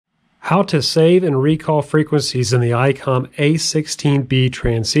How to save and recall frequencies in the Icom A16B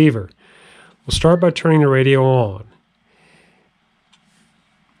transceiver. We'll start by turning the radio on.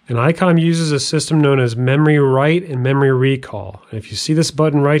 And Icom uses a system known as memory write and memory recall. And if you see this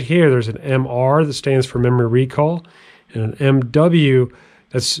button right here, there's an MR that stands for memory recall and an MW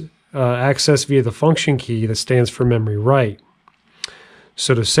that's accessed via the function key that stands for memory write.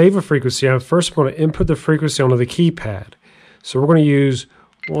 So to save a frequency, I'm first going to input the frequency onto the keypad. So we're going to use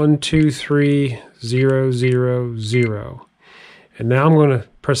 123000. And now I'm going to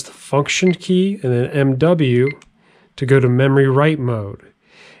press the function key and then MW to go to memory write mode.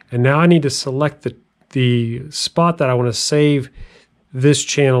 And now I need to select the spot that I want to save this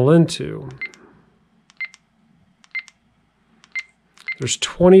channel into. There's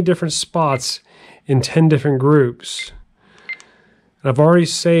 20 different spots in 10 different groups. And I've already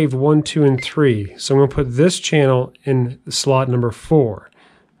saved 1, 2, and 3. So I'm going to put this channel in slot number 4.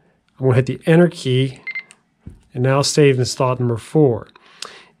 I'm going to hit the enter key and now save in slot number 4.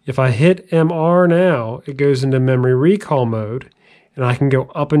 If I hit MR now, it goes into memory recall mode, and I can go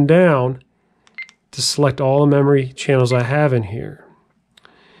up and down to select all the memory channels I have in here.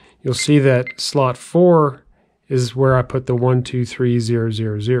 You'll see that slot 4 is where I put the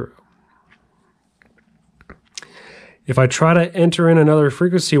 123000. If I try to enter in another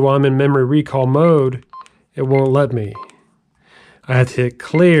frequency while I'm in memory recall mode, it won't let me. I have to hit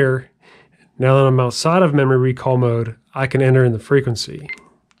clear. Now that I'm outside of memory recall mode, I can enter in the frequency.